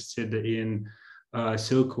interested in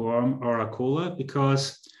Silkworm or Akula,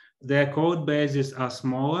 because their code bases are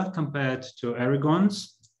smaller compared to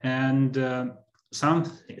Erigon's, and some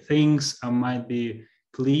things might be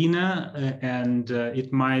cleaner, and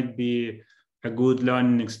it might be a good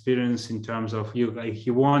learning experience in terms of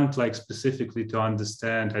you want like specifically to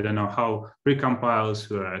understand, I don't know, how precompilers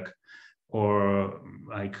work, or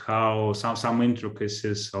like how some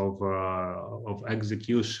intricacies of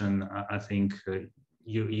execution. I think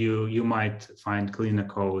you might find cleaner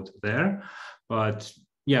code there, but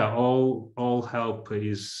yeah, all help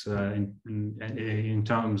is in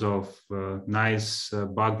terms of nice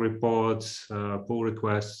bug reports, pull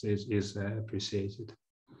requests is appreciated.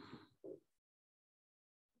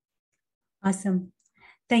 Awesome.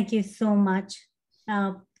 Thank you so much.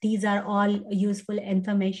 These are all useful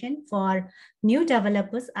information for new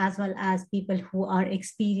developers as well as people who are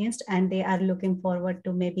experienced and they are looking forward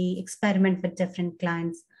to maybe experiment with different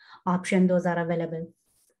clients option. Those are available.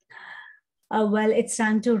 Well, it's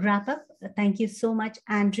time to wrap up. Thank you so much,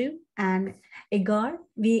 Andrew and Igor.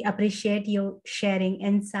 We appreciate you sharing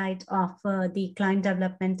insight of the client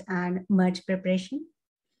development and merge preparation.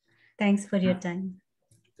 Thanks for your time.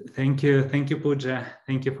 Thank you, Pooja.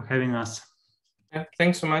 Thank you for having us. Yeah,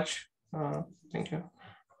 thanks so much. Thank you.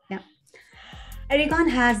 Yeah. Erigon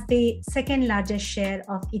has the second largest share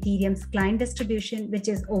of Ethereum's client distribution, which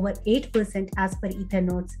is over 8% as per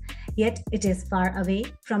Ethernodes. Yet it is far away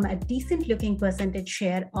from a decent looking percentage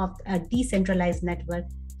share of a decentralized network.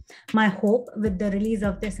 My hope with the release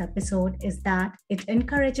of this episode is that it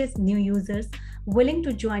encourages new users willing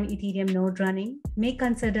to join Ethereum node running may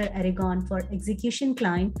consider Erigon for execution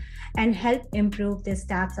client and help improve the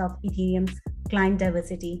stats of Ethereum's client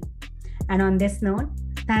diversity. And on this note,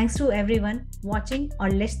 thanks to everyone watching or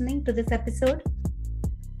listening to this episode.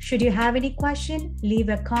 Should you have any question, leave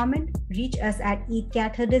a comment, reach us at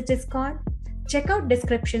ETHCathedr's Discord. Check out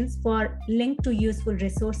descriptions for link to useful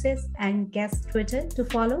resources and guest Twitter to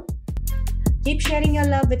follow. Keep sharing your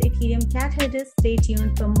love with Ethereum Cathedral. Stay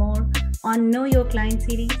tuned for more on Know Your Client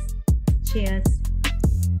series. Cheers.